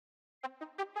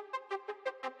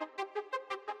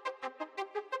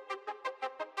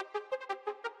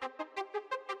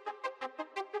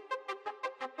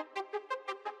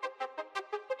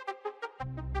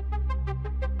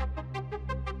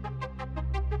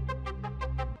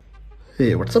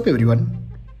Hey, what's up everyone?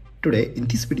 Today in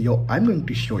this video I'm going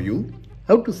to show you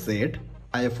how to set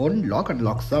iPhone lock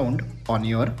unlock sound on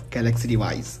your Galaxy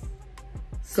device.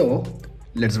 So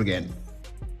let's begin.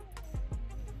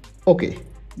 Okay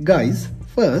guys,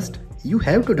 first you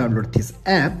have to download this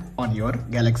app on your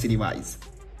Galaxy device.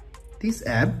 This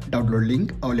app download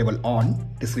link available on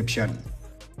description.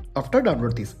 After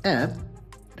download this app,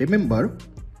 remember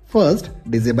first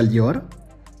disable your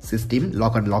system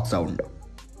lock unlock sound.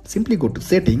 Simply go to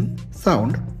setting,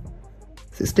 sound,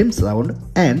 system sound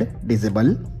and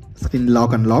disable screen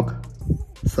lock unlock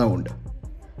sound.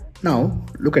 Now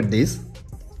look at this.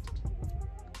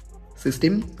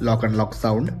 System lock unlock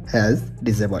sound has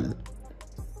disabled.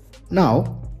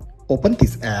 Now open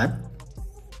this app,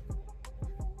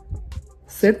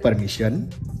 set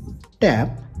permission,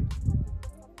 tap,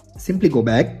 simply go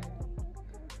back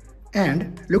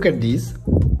and look at this.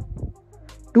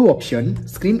 Two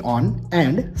options, screen on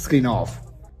and screen off.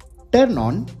 Turn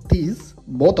on these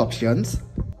both options.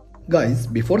 Guys,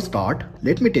 before start,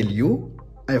 let me tell you,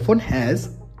 iPhone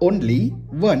has only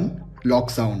one lock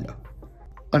sound.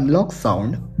 Unlock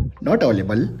sound not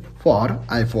available for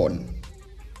iPhone.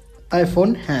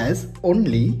 iPhone has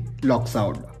only lock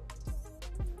sound.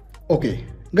 Okay,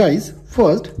 guys,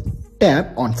 first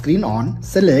tap on screen on,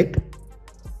 select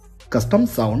custom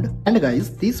sound, and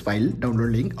guys, this file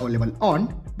download link available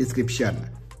on description.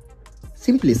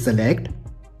 Simply select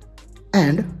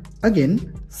and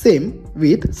again same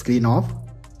with screen off,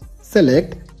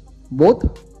 select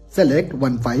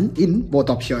one file in both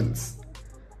options.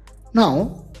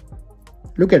 Now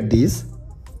look at this.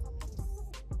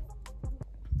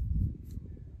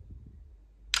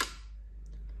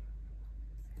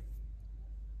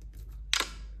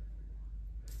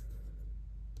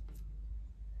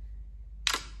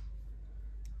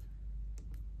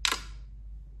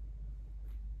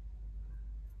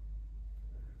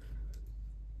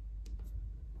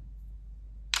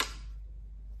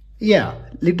 Yeah,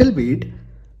 little bit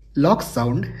lock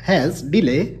sound has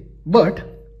delay, but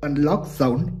unlock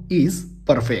sound is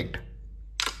perfect.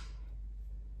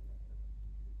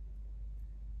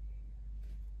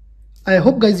 I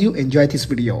hope guys you enjoy this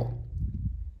video.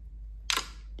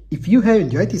 If you have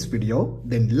enjoyed this video,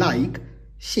 then like,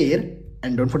 share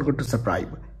and don't forget to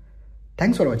subscribe.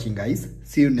 Thanks for watching guys.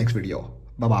 See you in next video.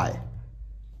 Bye bye.